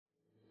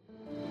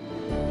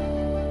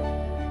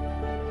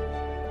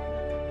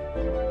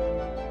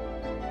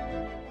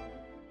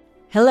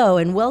Hello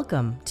and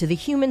welcome to The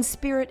Human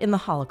Spirit in the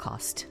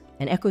Holocaust,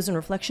 an Echoes and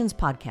Reflections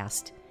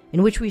podcast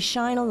in which we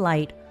shine a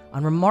light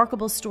on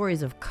remarkable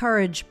stories of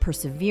courage,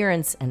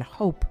 perseverance, and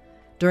hope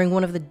during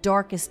one of the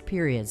darkest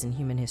periods in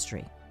human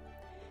history.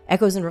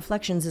 Echoes and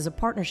Reflections is a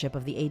partnership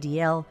of the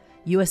ADL,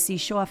 USC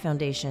Shoah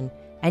Foundation,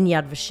 and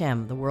Yad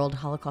Vashem, the World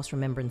Holocaust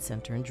Remembrance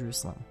Center in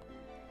Jerusalem.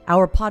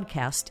 Our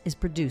podcast is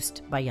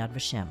produced by Yad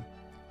Vashem.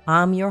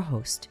 I'm your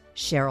host,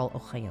 Cheryl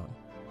Ochayon.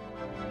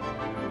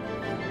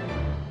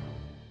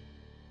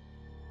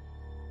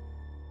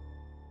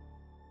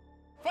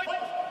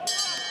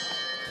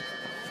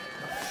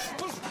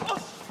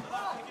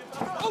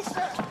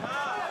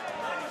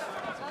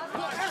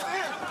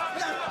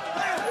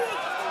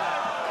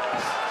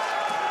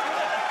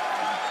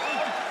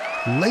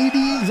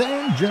 Ladies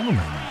and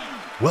gentlemen,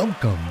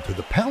 welcome to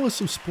the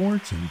Palace of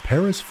Sports in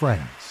Paris,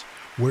 France,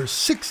 where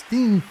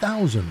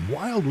 16,000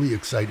 wildly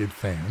excited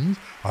fans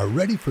are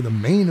ready for the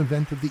main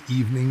event of the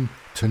evening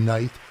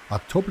tonight,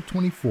 October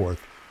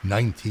 24th,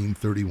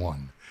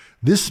 1931.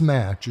 This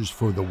match is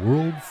for the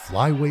World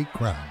Flyweight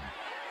crown.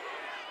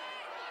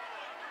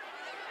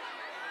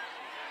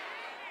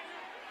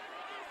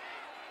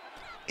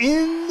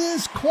 In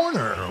this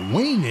corner,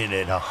 weighing in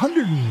at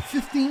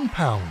 115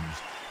 pounds,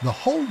 the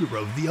holder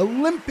of the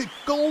Olympic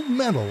gold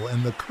medal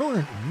and the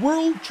current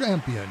world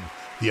champion,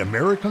 the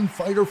American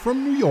fighter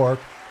from New York,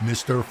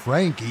 Mr.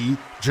 Frankie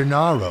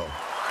Gennaro.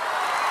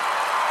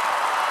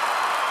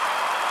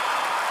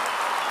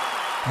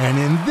 And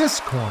in this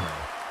corner,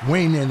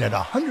 weighing in at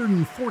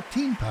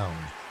 114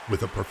 pounds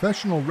with a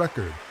professional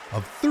record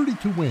of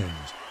 32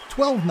 wins,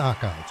 12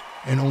 knockouts,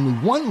 and only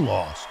one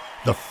loss,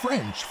 the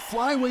French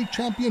flyweight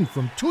champion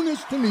from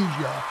Tunis,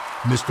 Tunisia,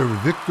 Mr.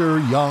 Victor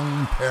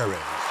Young Perez.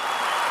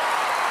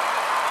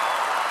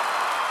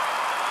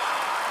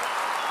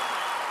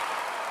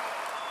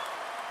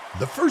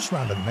 The first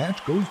round of the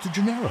match goes to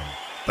Gennaro,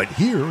 but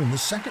here in the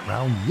second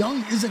round,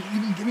 Young isn't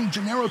even giving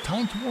Gennaro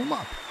time to warm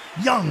up.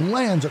 Young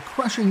lands a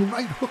crushing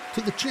right hook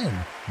to the chin,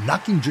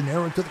 knocking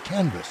Gennaro to the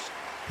canvas.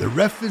 The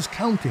ref is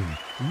counting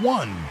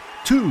 1,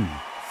 2,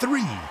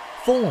 3,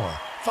 4,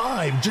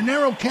 5.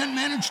 Gennaro can't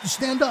manage to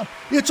stand up.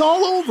 It's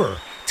all over.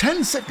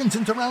 10 seconds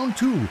into round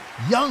 2,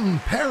 Young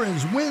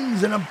Perez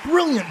wins in a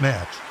brilliant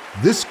match.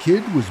 This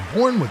kid was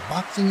born with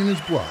boxing in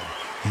his blood.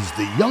 He's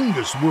the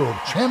youngest world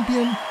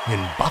champion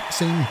in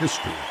boxing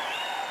history.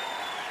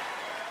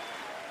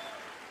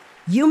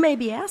 You may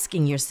be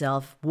asking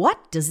yourself,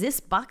 what does this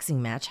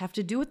boxing match have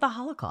to do with the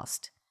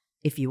Holocaust?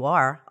 If you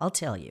are, I'll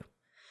tell you.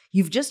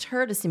 You've just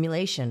heard a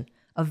simulation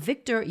of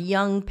Victor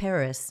Young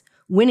Perez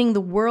winning the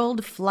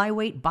World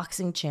Flyweight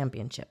Boxing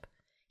Championship.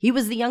 He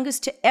was the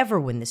youngest to ever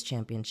win this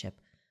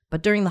championship,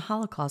 but during the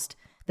Holocaust,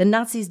 the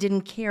Nazis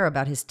didn't care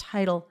about his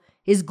title,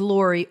 his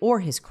glory, or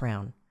his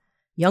crown.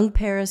 Young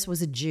Perez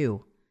was a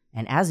Jew,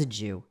 and as a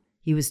Jew,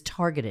 he was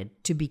targeted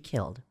to be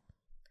killed.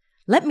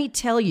 Let me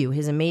tell you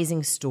his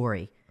amazing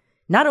story.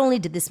 Not only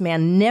did this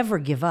man never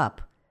give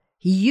up,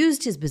 he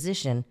used his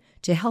position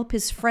to help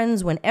his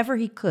friends whenever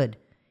he could,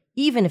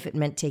 even if it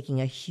meant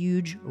taking a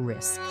huge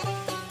risk.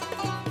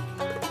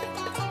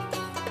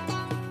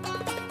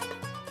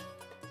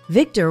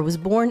 Victor was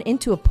born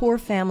into a poor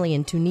family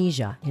in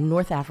Tunisia, in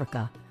North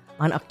Africa,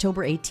 on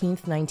October 18,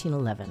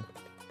 1911.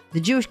 The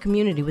Jewish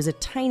community was a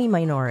tiny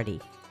minority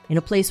in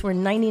a place where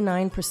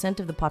 99%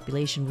 of the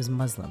population was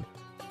Muslim.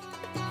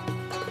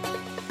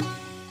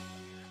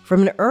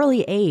 From an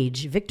early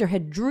age, Victor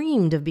had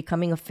dreamed of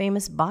becoming a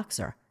famous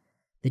boxer.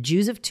 The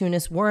Jews of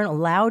Tunis weren't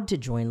allowed to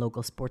join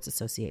local sports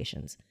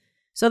associations,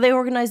 so they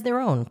organized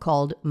their own,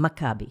 called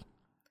Maccabi.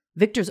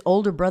 Victor's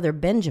older brother,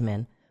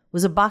 Benjamin,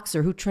 was a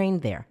boxer who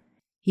trained there.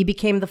 He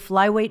became the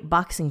flyweight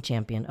boxing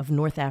champion of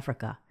North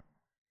Africa.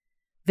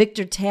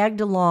 Victor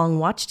tagged along,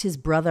 watched his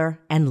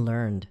brother, and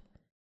learned.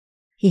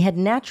 He had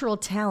natural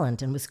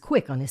talent and was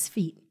quick on his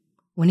feet.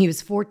 When he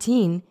was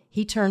 14,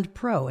 he turned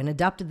pro and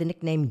adopted the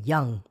nickname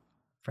Young.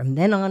 From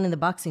then on in the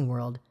boxing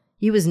world,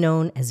 he was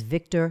known as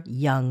Victor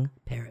Young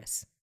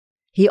Perez.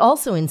 He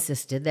also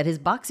insisted that his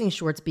boxing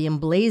shorts be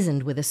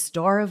emblazoned with a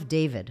Star of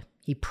David.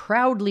 He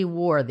proudly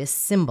wore this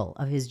symbol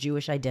of his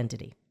Jewish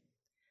identity.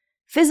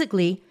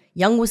 Physically,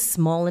 Young was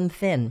small and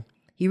thin.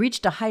 He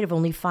reached a height of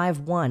only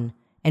 5'1",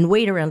 and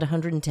weighed around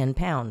 110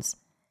 pounds.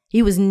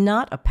 He was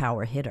not a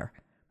power hitter,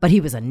 but he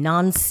was a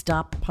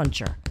non-stop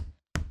puncher.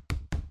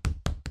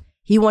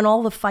 He won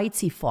all the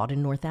fights he fought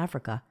in North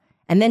Africa,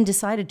 and then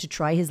decided to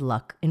try his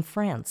luck in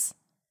France.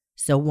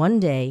 So one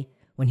day,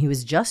 when he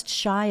was just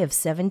shy of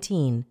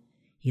 17,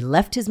 he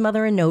left his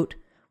mother a note,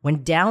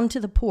 went down to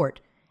the port,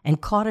 and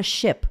caught a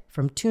ship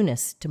from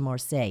Tunis to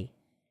Marseille.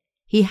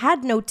 He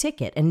had no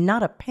ticket and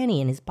not a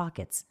penny in his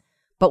pockets,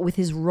 but with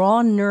his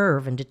raw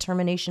nerve and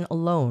determination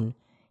alone,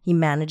 he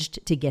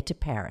managed to get to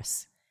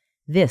Paris.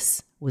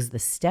 This was the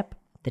step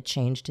that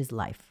changed his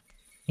life.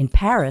 In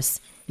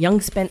Paris,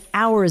 Young spent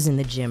hours in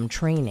the gym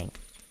training.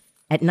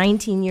 At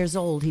 19 years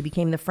old, he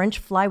became the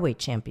French flyweight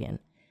champion.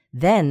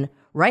 Then,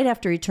 right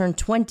after he turned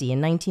 20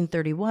 in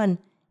 1931,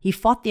 he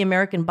fought the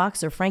American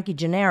boxer Frankie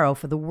Gennaro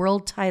for the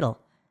world title,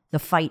 the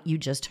fight you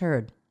just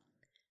heard.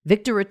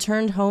 Victor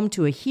returned home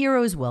to a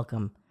hero's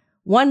welcome.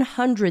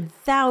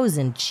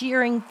 100,000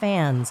 cheering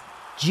fans,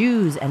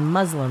 Jews and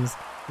Muslims,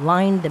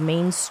 lined the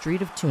main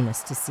street of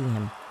Tunis to see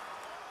him.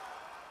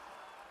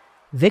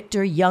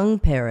 Victor Young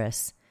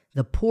Perez,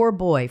 the poor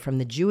boy from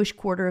the Jewish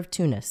quarter of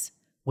Tunis,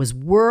 was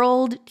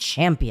world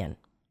champion.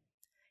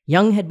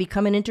 Young had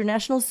become an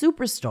international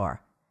superstar.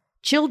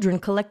 Children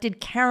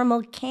collected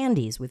caramel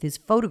candies with his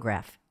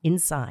photograph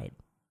inside.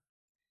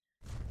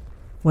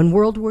 When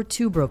World War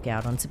II broke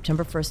out on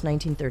September 1st,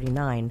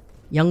 1939,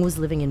 Young was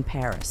living in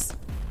Paris.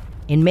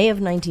 In May of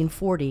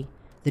 1940,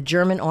 the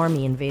German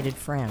army invaded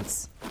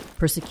France.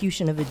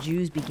 Persecution of the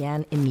Jews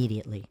began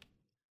immediately.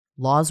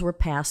 Laws were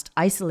passed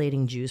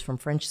isolating Jews from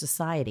French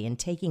society and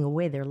taking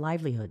away their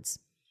livelihoods.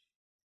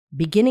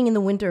 Beginning in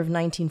the winter of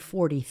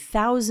 1940,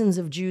 thousands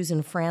of Jews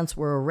in France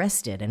were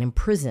arrested and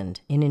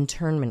imprisoned in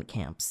internment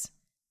camps.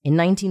 In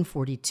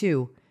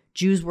 1942,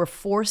 Jews were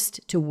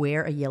forced to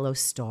wear a yellow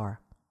star.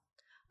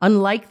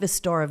 Unlike the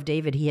Star of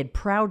David he had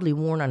proudly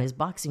worn on his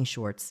boxing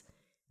shorts,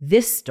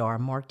 this star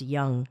marked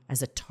Young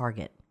as a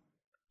target.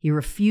 He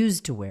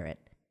refused to wear it,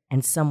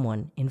 and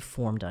someone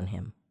informed on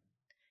him.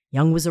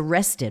 Young was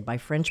arrested by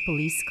French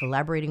police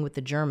collaborating with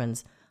the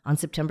Germans on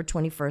September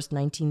 21st,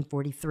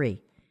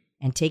 1943,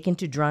 and taken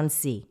to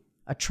Drancy,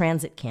 a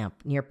transit camp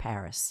near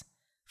Paris.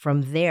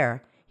 From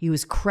there, he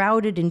was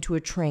crowded into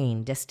a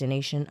train,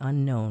 destination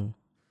unknown.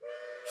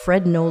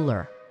 Fred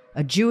Noller,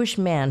 a Jewish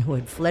man who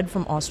had fled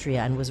from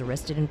Austria and was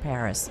arrested in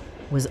Paris,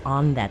 was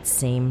on that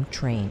same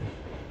train.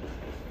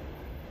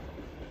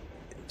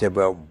 There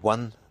were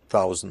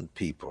 1,000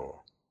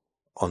 people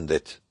on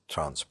that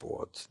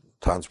transport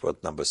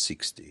number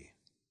 60.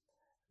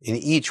 In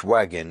each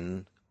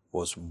wagon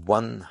was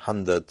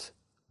 100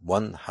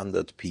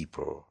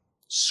 people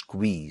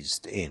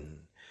squeezed in,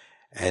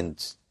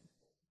 and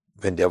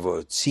when there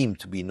seemed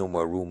to be no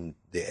more room,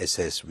 the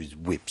SS with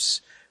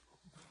whips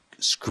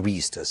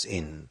squeezed us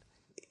in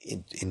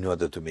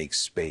order to make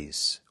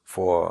space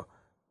for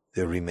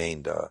the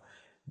remainder.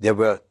 There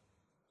were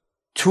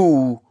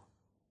 2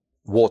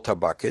 water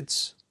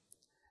buckets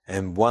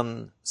and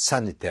 1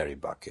 sanitary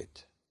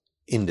bucket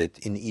in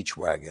each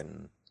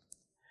wagon.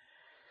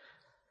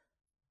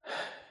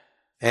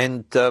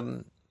 And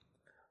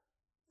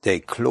they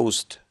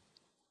closed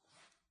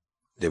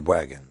the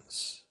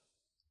wagons.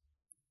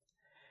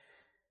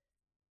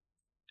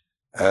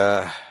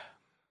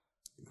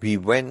 We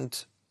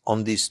went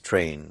on this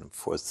train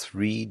for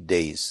 3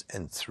 days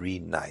and 3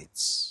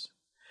 nights.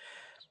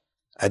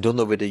 I don't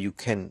know whether you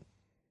can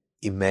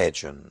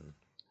imagine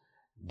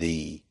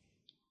the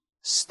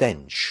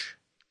stench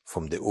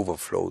from the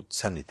overflowed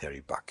sanitary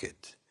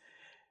bucket,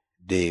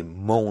 the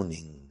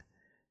moaning,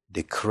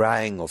 the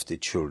crying of the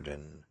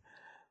children,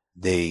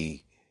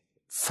 the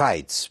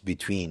fights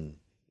between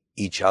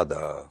each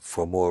other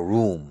for more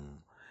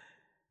room.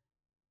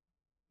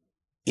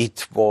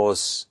 It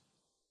was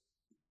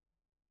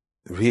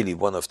really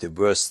one of the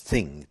worst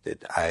things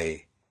that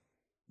I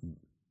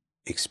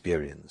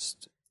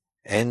experienced.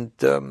 And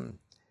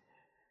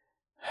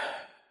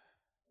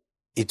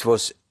it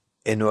was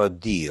an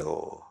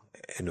ordeal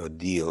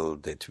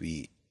that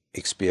we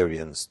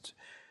experienced,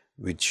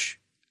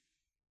 which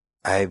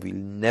I will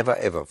never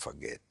ever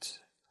forget.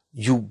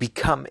 You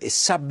become a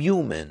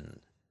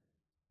subhuman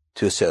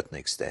to a certain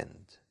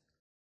extent.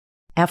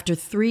 After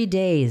 3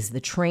 days,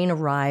 the train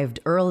arrived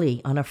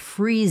early on a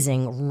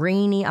freezing,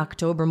 rainy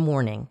October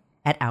morning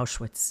at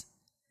Auschwitz.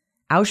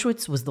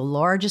 Auschwitz was the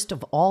largest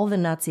of all the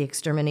Nazi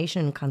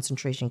extermination and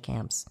concentration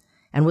camps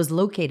and was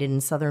located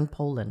in southern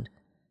Poland.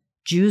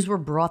 Jews were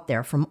brought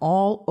there from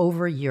all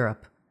over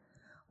Europe.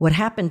 What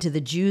happened to the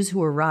Jews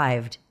who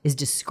arrived is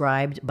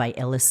described by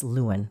Ellis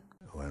Lewin.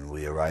 When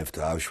we arrived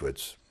to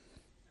Auschwitz,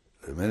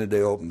 the minute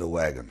they opened the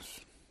wagons,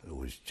 it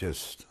was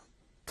just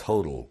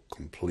total,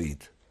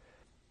 complete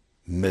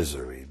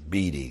misery,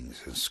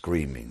 beatings and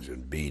screamings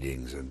and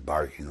beatings and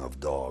barking of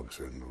dogs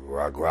and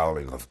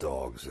growling of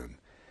dogs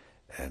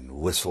and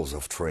whistles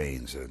of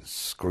trains and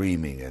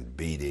screaming and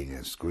beating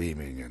and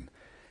screaming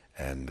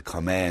and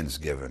commands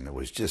given. It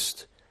was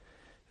just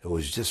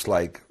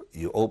like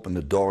you open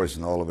the doors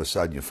and all of a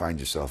sudden you find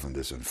yourself in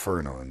this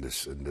inferno, in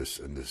this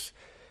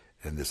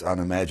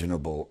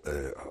unimaginable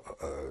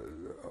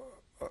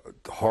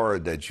horror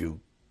that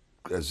you,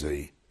 as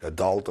a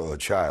adult or a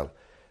child,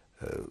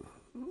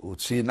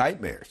 would see in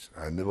nightmares,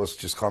 and it was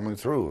just coming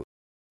through.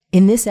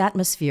 In this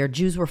atmosphere,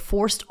 Jews were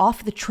forced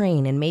off the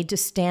train and made to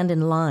stand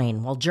in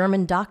line, while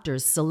German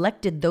doctors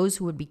selected those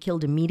who would be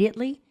killed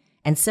immediately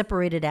and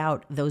separated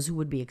out those who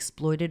would be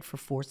exploited for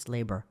forced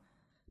labor.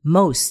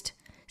 Most,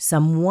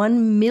 some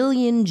 1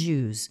 million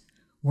Jews,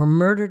 were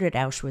murdered at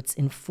Auschwitz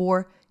in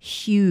 4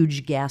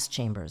 huge gas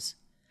chambers.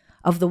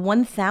 Of the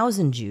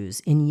 1,000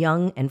 Jews in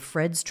Young and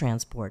Fred's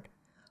transport,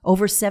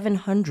 over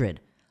 700,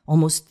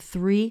 almost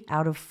 3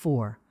 out of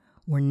 4,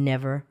 were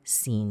never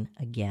seen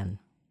again.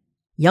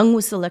 Young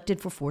was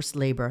selected for forced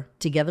labor,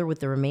 together with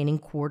the remaining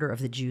quarter of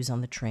the Jews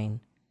on the train.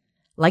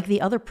 Like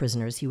the other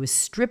prisoners, he was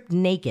stripped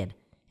naked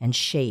and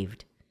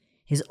shaved.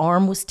 His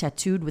arm was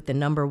tattooed with the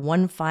number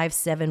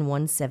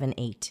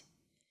 157178.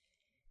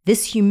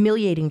 This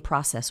humiliating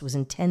process was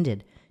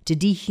intended to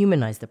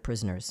dehumanize the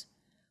prisoners.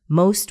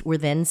 Most were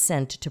then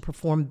sent to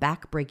perform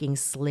back-breaking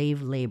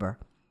slave labor.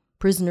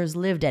 Prisoners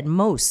lived at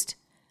most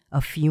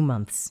a few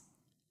months.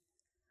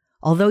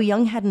 Although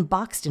Young hadn't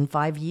boxed in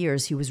 5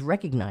 years, he was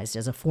recognized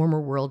as a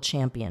former world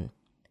champion.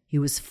 He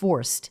was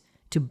forced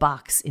to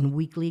box in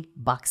weekly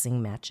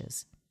boxing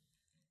matches.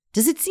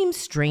 Does it seem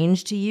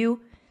strange to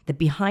you that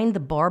behind the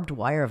barbed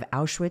wire of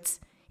Auschwitz,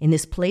 in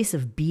this place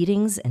of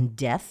beatings and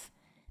death,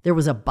 there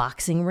was a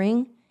boxing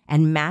ring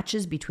and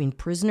matches between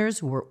prisoners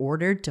who were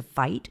ordered to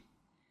fight?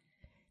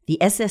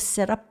 The SS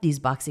set up these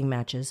boxing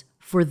matches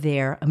for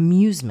their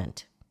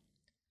amusement.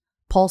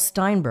 Paul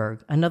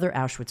Steinberg, another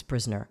Auschwitz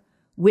prisoner,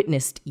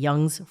 witnessed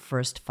Young's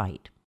first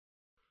fight.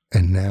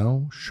 And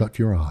now, shut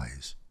your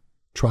eyes.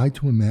 Try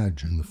to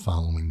imagine the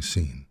following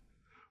scene.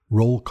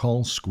 Roll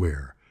call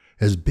square,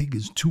 as big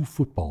as 2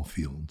 football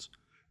fields.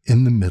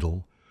 In the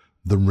middle,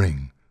 the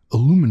ring,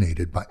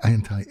 illuminated by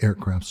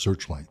anti-aircraft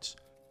searchlights.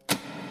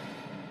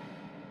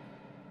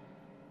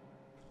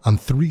 On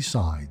 3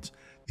 sides,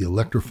 the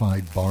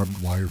electrified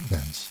barbed wire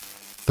fence,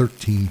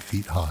 13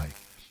 feet high.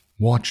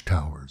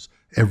 Watchtowers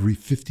every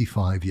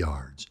 55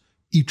 yards,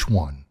 each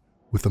one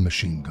with a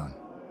machine gun.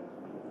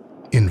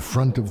 In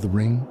front of the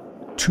ring,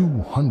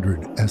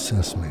 200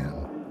 SS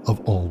men of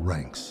all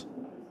ranks.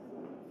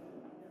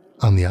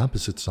 On the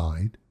opposite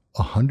side,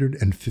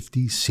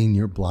 150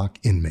 senior block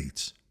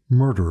inmates,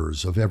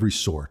 murderers of every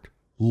sort,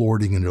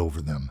 lording it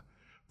over them.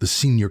 The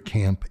senior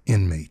camp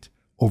inmate,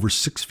 over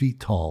 6 feet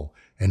tall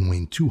and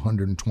weighing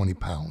 220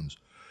 pounds.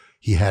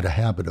 He had a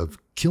habit of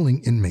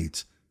killing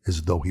inmates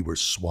as though he were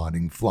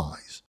swatting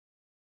flies.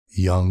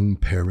 Young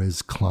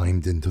Perez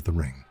climbed into the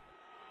ring.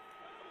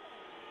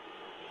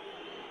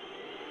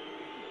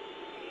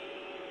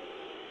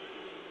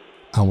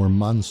 Our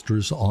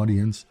monstrous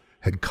audience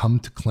had come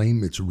to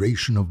claim its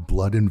ration of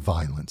blood and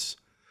violence.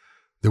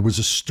 There was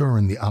a stir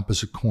in the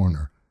opposite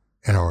corner,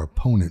 and our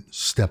opponent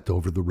stepped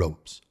over the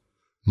ropes.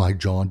 My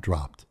jaw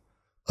dropped.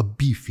 A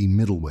beefy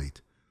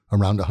middleweight,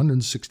 around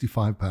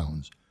 165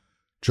 pounds,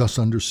 just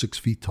under 6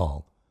 feet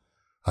tall.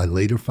 I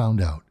later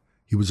found out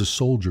he was a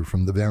soldier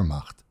from the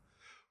Wehrmacht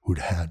who'd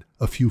had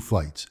a few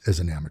fights as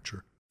an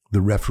amateur.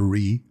 The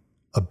referee,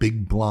 a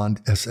big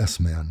blonde SS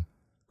man,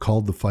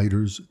 called the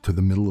fighters to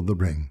the middle of the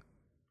ring.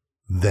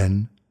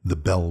 Then the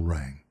bell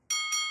rang.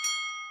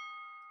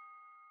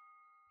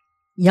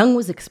 Young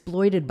was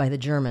exploited by the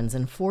Germans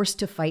and forced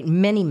to fight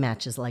many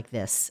matches like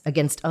this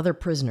against other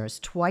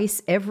prisoners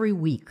twice every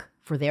week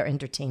for their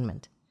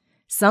entertainment.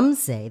 Some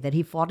say that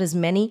he fought as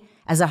many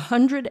as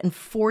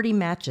 140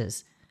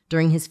 matches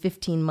during his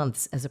 15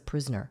 months as a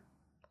prisoner.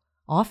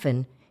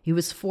 Often, he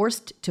was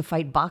forced to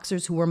fight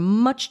boxers who were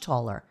much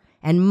taller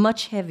and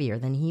much heavier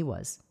than he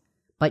was.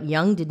 But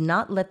Young did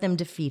not let them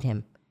defeat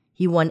him.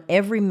 He won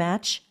every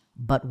match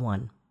but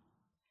one.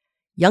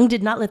 Young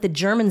did not let the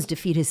Germans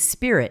defeat his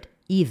spirit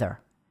either.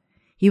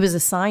 He was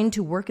assigned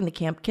to work in the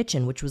camp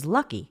kitchen, which was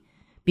lucky,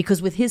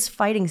 because with his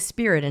fighting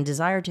spirit and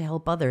desire to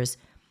help others,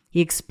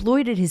 he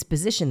exploited his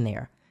position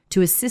there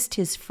to assist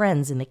his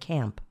friends in the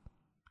camp.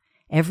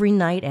 Every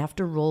night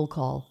after roll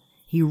call,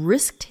 he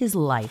risked his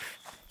life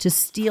to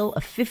steal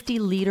a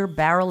 50-liter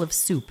barrel of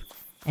soup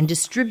and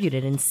distribute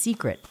it in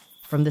secret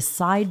from the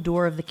side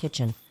door of the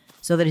kitchen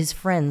so that his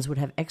friends would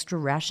have extra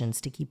rations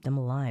to keep them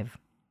alive.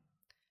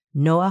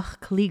 Noach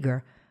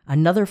Klieger,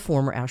 another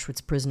former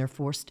Auschwitz prisoner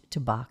forced to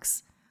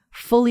box,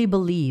 fully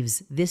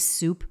believes this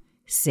soup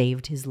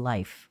saved his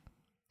life.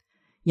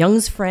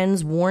 Young's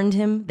friends warned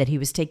him that he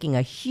was taking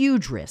a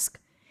huge risk.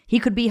 He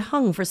could be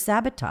hung for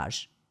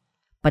sabotage.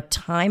 But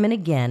time and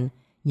again,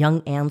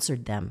 Young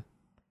answered them,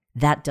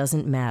 "That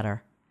doesn't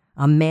matter.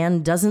 A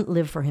man doesn't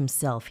live for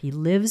himself. He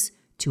lives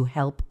to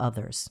help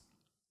others."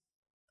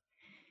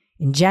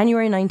 In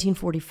January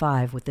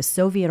 1945, with the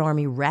Soviet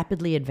army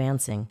rapidly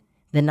advancing,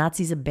 the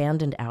Nazis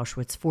abandoned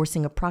Auschwitz,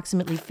 forcing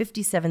approximately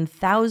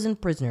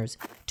 57,000 prisoners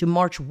to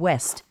march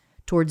west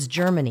towards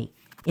Germany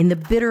in the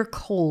bitter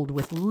cold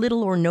with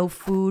little or no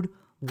food,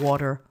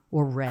 water,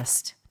 or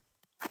rest.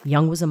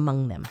 Young was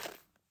among them.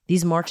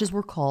 These marches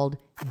were called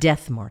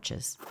death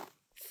marches.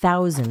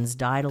 Thousands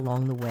died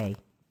along the way.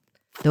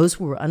 Those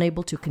who were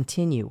unable to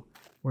continue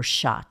were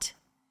shot.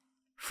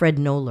 Fred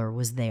Noller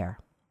was there.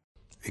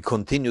 We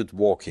continued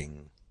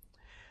walking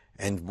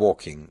and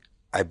walking.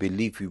 I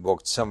believe we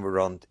walked somewhere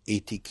around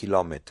 80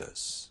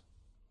 kilometers.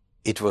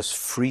 It was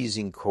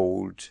freezing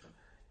cold.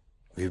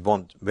 We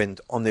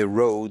went on a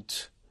road,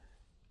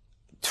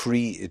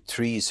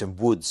 trees and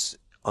woods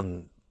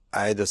on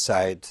either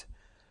side.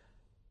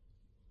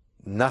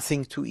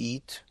 Nothing to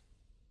eat,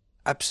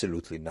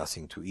 absolutely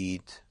nothing to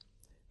eat.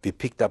 We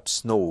picked up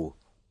snow,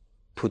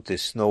 put the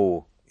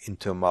snow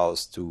into our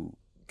mouths to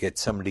get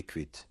some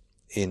liquid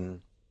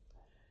in.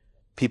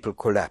 People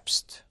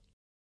collapsed.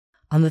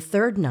 On the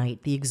third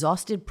night, the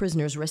exhausted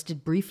prisoners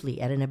rested briefly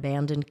at an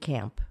abandoned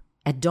camp.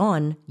 At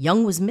dawn,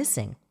 Young was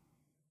missing.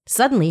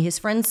 Suddenly, his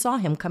friends saw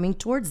him coming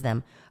towards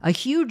them, a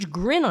huge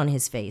grin on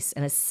his face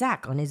and a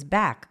sack on his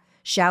back,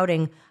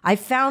 shouting, "I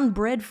found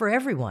bread for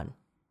everyone."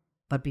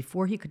 But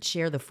before he could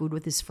share the food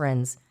with his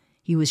friends,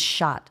 he was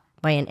shot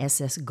by an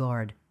SS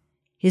guard.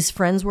 His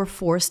friends were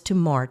forced to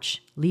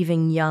march,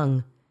 leaving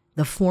Young,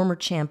 the former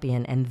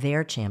champion and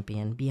their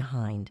champion,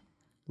 behind,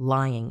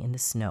 lying in the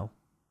snow.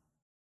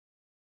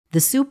 The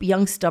soup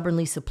Young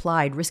stubbornly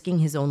supplied, risking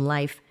his own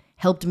life,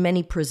 helped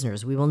many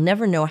prisoners, we will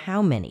never know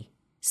how many,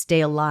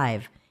 stay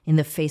alive in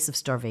the face of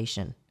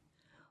starvation.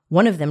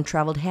 One of them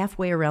traveled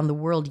halfway around the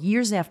world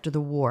years after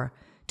the war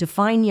to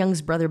find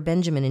Young's brother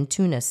Benjamin in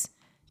Tunis,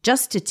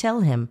 just to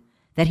tell him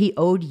that he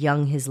owed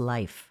Young his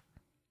life.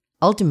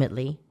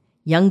 Ultimately,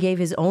 Young gave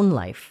his own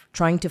life,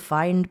 trying to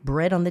find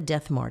bread on the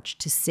death march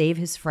to save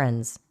his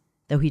friends,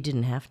 though he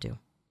didn't have to.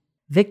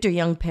 Victor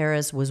Young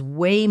Perez was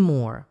way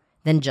more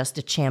than just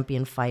a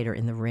champion fighter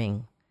in the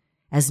ring.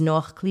 As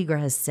Noach Klieger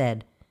has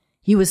said,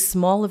 he was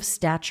small of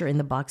stature in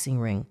the boxing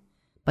ring,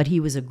 but he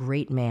was a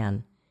great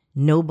man,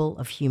 noble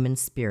of human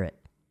spirit.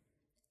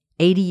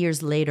 80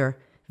 years later,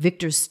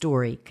 Victor's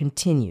story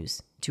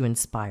continues to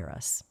inspire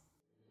us.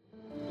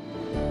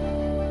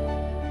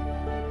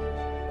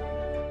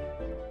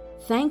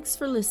 Thanks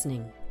for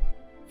listening.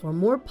 For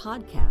more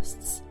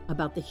podcasts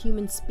about the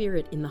human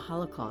spirit in the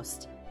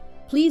Holocaust,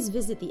 please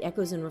visit the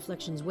Echoes and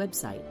Reflections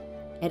website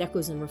at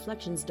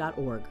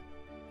echoesandreflections.org.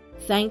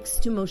 Thanks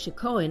to Moshe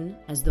Cohen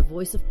as the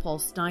voice of Paul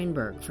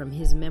Steinberg from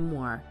his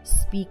memoir,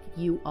 Speak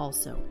You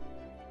Also.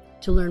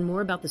 To learn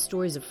more about the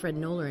stories of Fred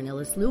Noller and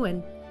Ellis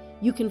Lewin,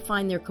 you can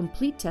find their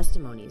complete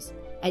testimonies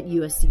at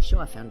USC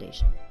Shoah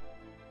Foundation.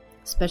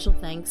 Special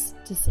thanks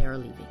to Sarah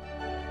Levy.